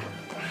歇会儿。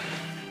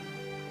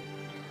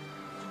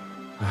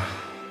哎，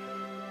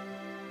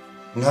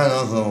你还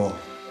能喝不？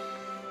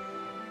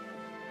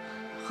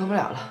喝不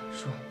了了，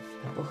叔，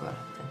咱不喝了，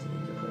咱今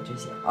天就喝这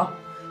些啊，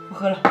不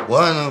喝了。我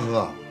还能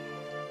喝。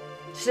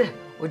是，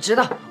我知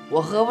道，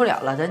我喝不了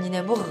了，咱今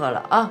天不喝了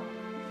啊。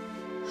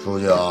书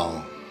记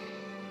啊，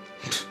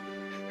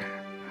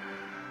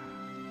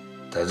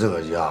在这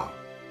个家，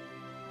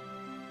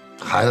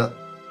孩子，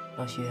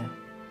老徐，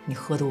你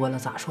喝多了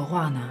咋说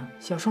话呢？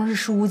小双是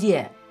书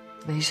记。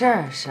没事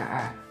儿，婶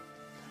儿，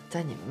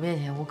在你们面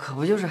前我可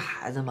不就是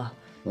孩子吗？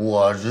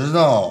我知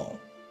道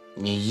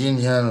你今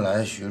天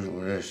来徐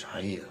主任啥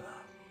意思，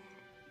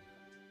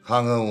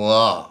看看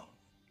我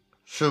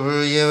是不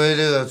是因为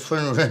这个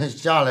村主任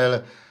下来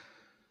了，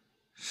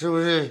是不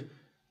是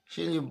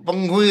心里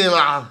崩溃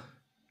了，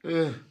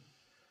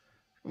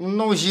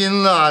闹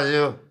心了，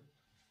就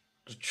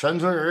全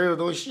村人又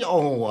都笑话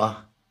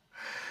我。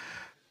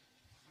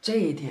这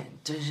一点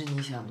真是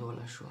你想多了，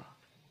说，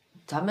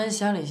咱们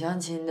乡里乡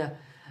亲的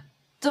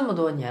这么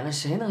多年了，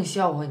谁能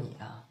笑话你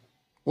啊？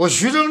我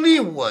徐正立，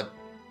我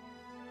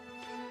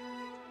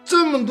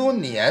这么多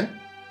年，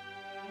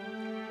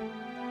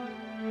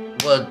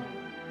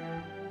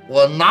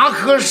我拿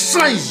颗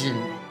善心，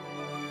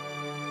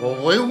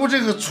我维护这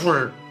个村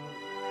儿，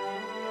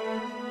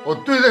我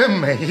对待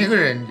每一个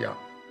人家，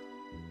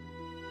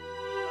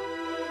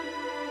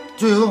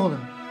最后呢，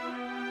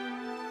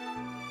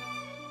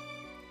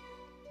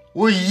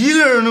我一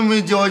个人都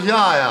没交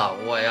下呀，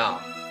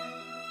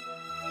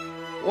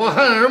我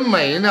还在这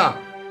美呢。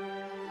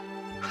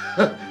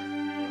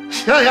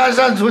象牙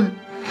山村，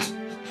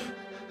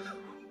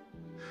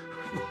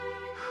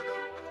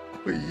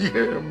我一个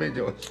人没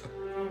交下。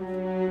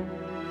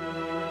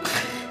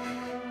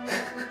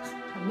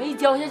没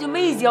交下就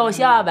没交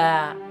下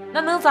呗，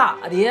那能咋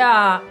的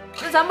呀？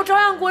那咱不照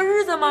样过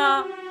日子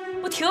吗？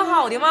不挺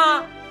好的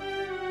吗？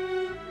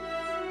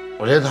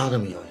我连他都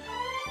没交下。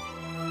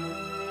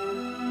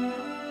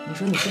你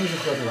说你是不是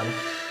喝多了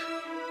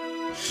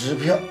？10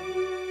票，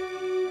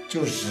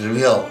就10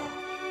票啊！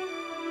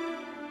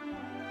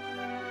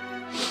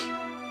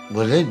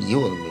我连你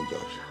我都没交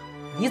下。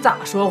你咋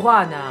说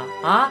话呢？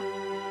啊？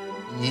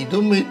你都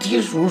没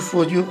替叔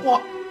说句话。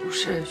不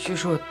是，徐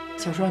叔，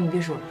小双你别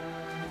说了，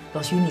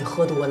老徐你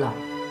喝多了，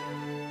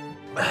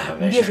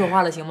你别说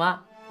话了行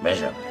吗？没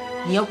事。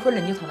你要困了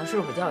你就躺那睡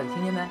会觉去，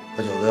听见没？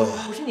把酒给我。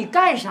不是你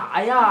干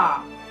啥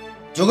呀？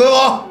酒给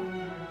我。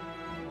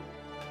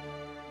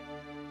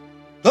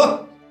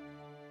走。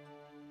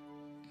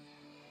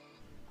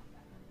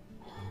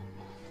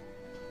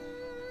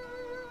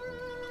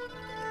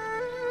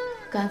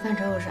干饭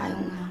粥有啥用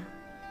啊？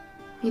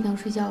你等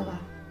睡觉吧。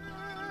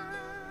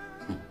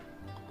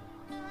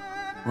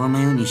我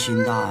没有你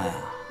心大呀，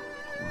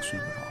我睡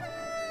不着。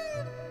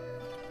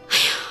哎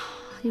呀，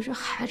你这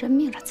孩子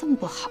命咋这么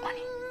不好呢？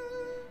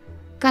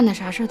干点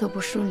啥事都不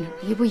顺溜，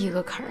一步一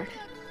个坎儿的。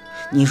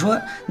你说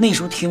那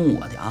时候听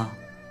我的啊，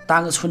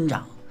当个村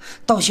长，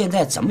到现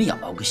在怎么也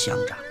熬个乡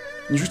长，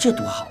你说这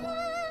多好啊！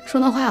说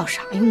那话有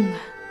啥用啊？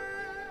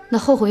那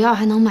后悔药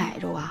还能买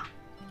着啊？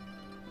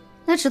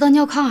那知道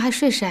尿炕还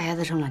睡筛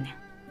子上了呢。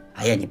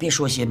哎呀，你别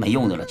说些没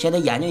用的了，现在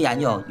研究研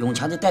究，永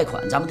强的贷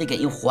款咱们得给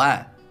人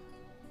还。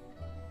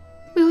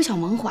不有小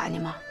萌还呢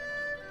吗？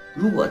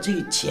如果这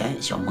个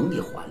钱小萌给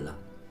还了，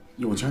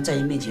永强在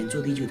人面前做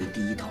的就得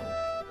低一头。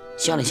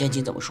乡里乡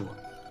亲怎么说？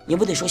你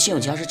不得说谢永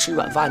强是吃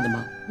软饭的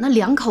吗？那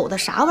两口子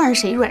啥玩意儿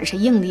谁软谁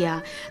硬的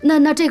呀？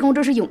那这功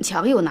夫是永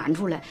强有难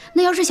处了。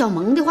那要是小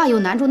萌的话有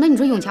难处，那你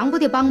说永强不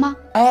得帮吗？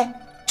哎，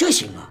这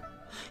行啊，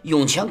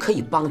永强可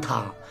以帮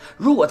他。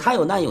如果他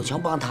有难，永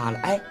强帮他了，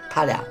哎，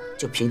他俩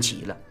就平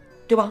齐了，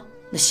对吧？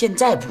那现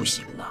在不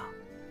行啊。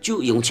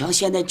就永强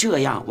现在这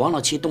样，王老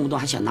七动不动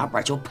还想拿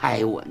板锹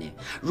拍我呢。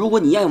如果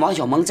你让王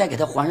小萌再给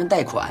他还上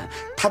贷款，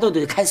他都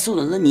得开诉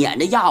讼子撵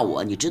着压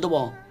我，你知道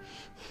不？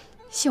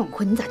谢永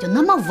坤，你咋就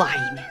那么歪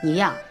呢？你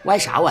呀，歪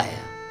啥歪呀？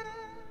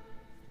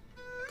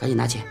赶紧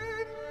拿钱。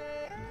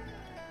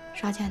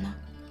啥钱呢？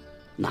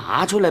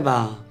拿出来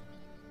吧。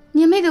你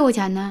也没给我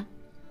钱呢。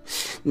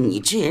你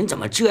这人怎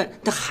么这？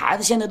那孩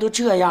子现在都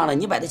这样了，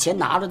你把这钱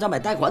拿出来，咱把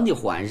贷款得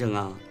还上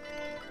啊。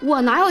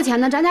我哪有钱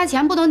呢？咱家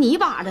钱不都你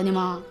把着呢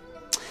吗？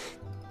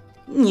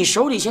你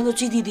手里现在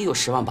最低得有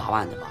10万8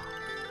万的吧？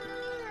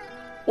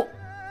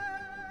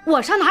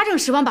我上哪整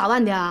10万8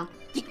万的啊？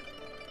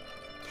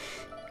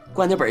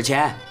关那本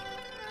钱。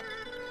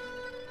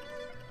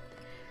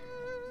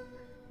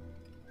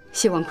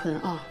谢万坤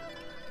啊，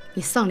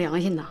你丧良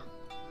心呐！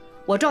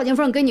我赵金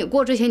凤跟你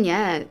过这些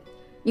年，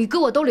你搁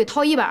我兜里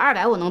掏100、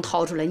200，我能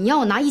掏出来。你让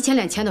我拿1000、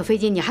2000都费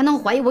劲，你还能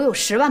怀疑我有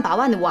10万8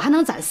万的，我还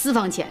能攒私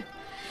房钱。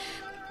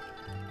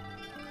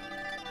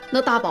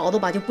那大包子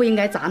吧，就不应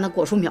该砸那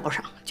果树苗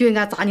上，就应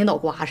该砸你脑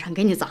瓜上，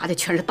给你砸的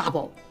全是大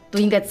包，都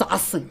应该砸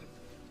死你。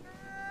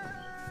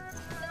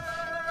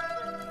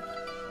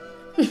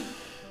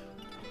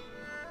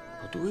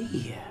不对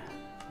呀，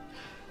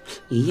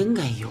你应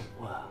该有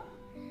啊。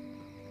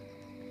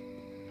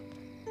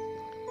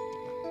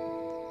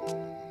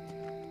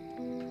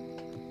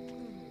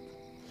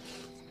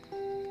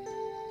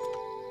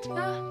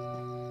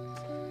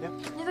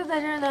你咋在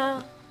这儿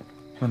呢？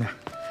兄弟，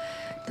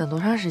等多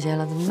长时间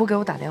了？怎么不给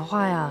我打电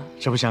话呀？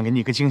这不想给你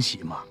一个惊喜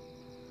吗？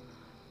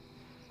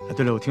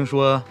对了，我听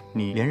说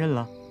你连任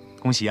了，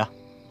恭喜啊！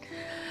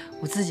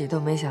我自己都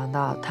没想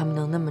到他们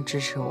能那么支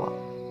持我。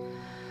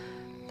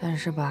但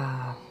是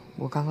吧，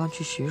我刚刚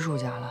去徐叔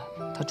家了，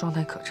他状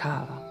态可差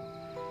了。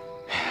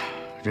哎呀，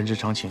人之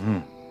常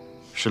情，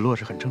失落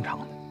是很正常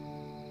的。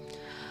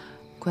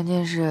关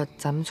键是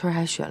咱们村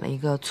还选了一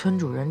个村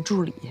主任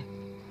助理，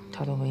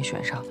他都没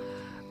选上，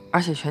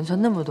而且全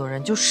村那么多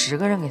人，就10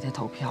个人给他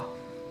投票。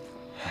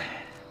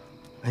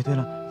哎，对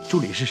了，助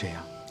理是谁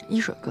呀？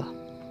一水哥。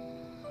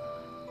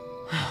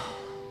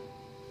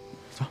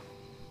走。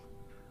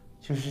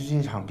就是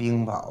这场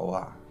冰雹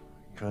啊，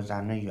你说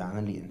咱这园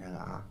子里那个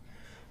啊，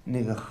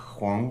那个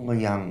黄瓜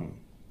秧、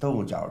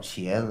豆角、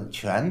茄子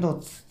全都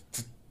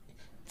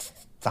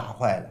砸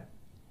坏了，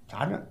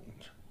咋整？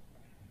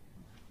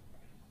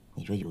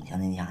你说永强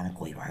那家那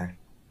果园，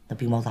那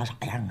冰雹砸啥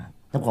样啊？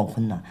那广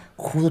坤呐，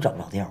哭都找不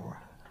着调啊！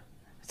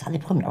咱这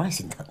破苗还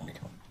心疼呢，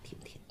这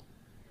天。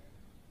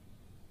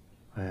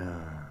哎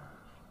呀，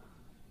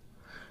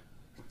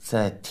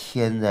在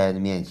天灾的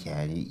面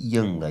前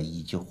应了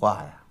一句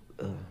话呀，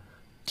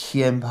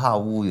天怕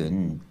乌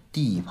云，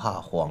地怕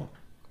荒，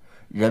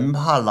人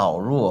怕老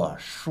弱，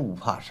树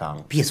怕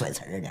伤。别甩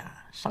词儿呢，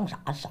伤啥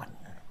伤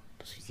啊？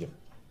不睡觉。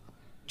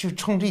就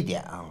冲这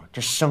点啊，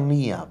这生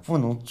意啊不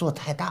能做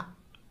太大，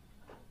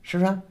是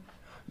不是？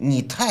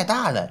你太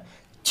大了，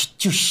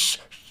就是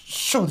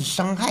受的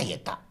伤害也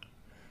大。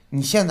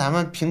你像咱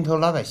们平头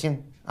老百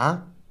姓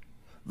啊，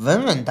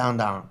稳稳当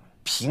当、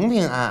平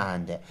平安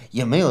安的，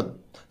也没有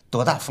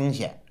多大风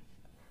险，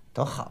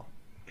都好。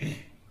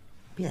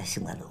别再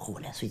幸灾乐祸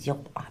了，睡觉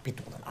啊！别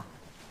嘟囔了啊，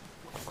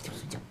快点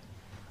睡觉。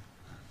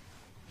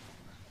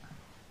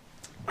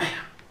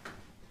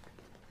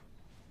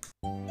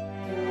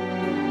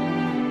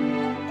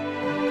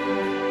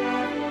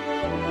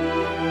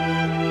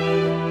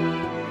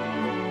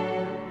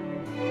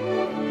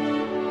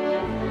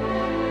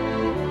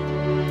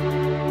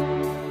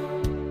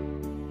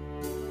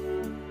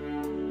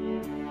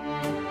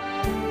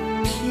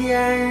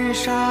天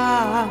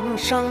上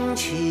升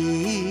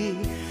起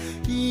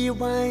1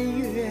弯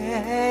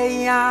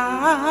月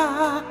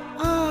呀，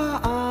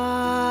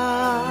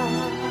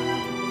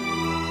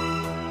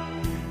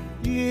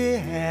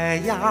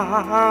月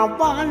呀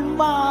弯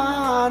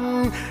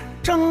弯，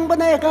正把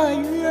那个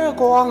月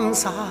光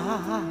洒。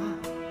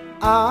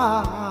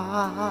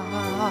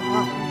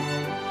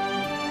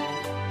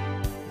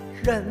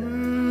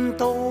人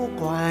都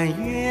管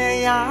月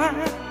牙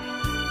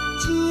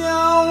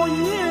叫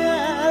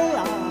月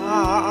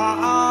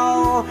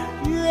老，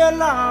月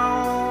老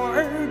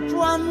儿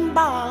转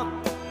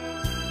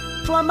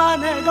把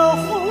那个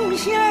红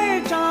线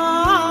儿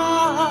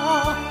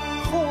扎，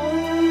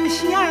红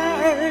线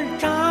儿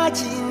扎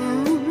进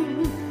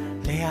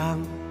2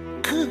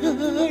颗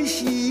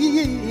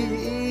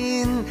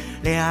心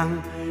，2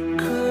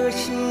颗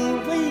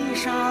心为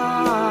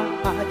啥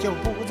就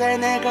不在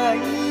那个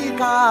一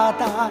疙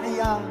瘩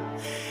呀？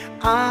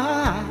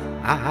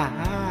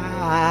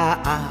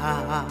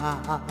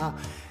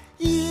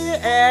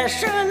夜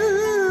深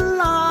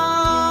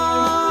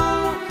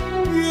了，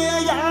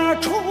月牙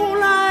出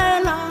来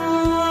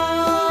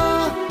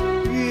了，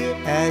月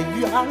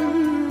圆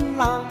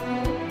了，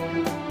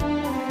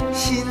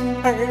心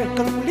儿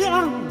更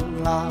亮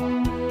啊。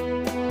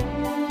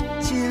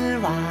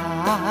今晚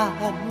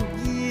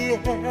夜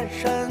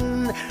深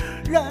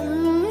人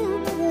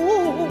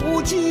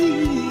不静，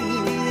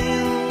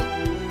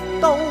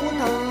都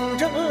等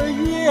着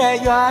月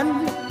圆，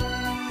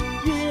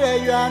月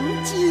圆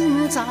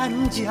进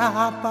咱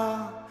家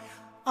吧。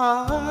啊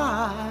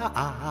啊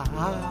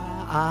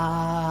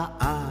啊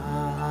啊！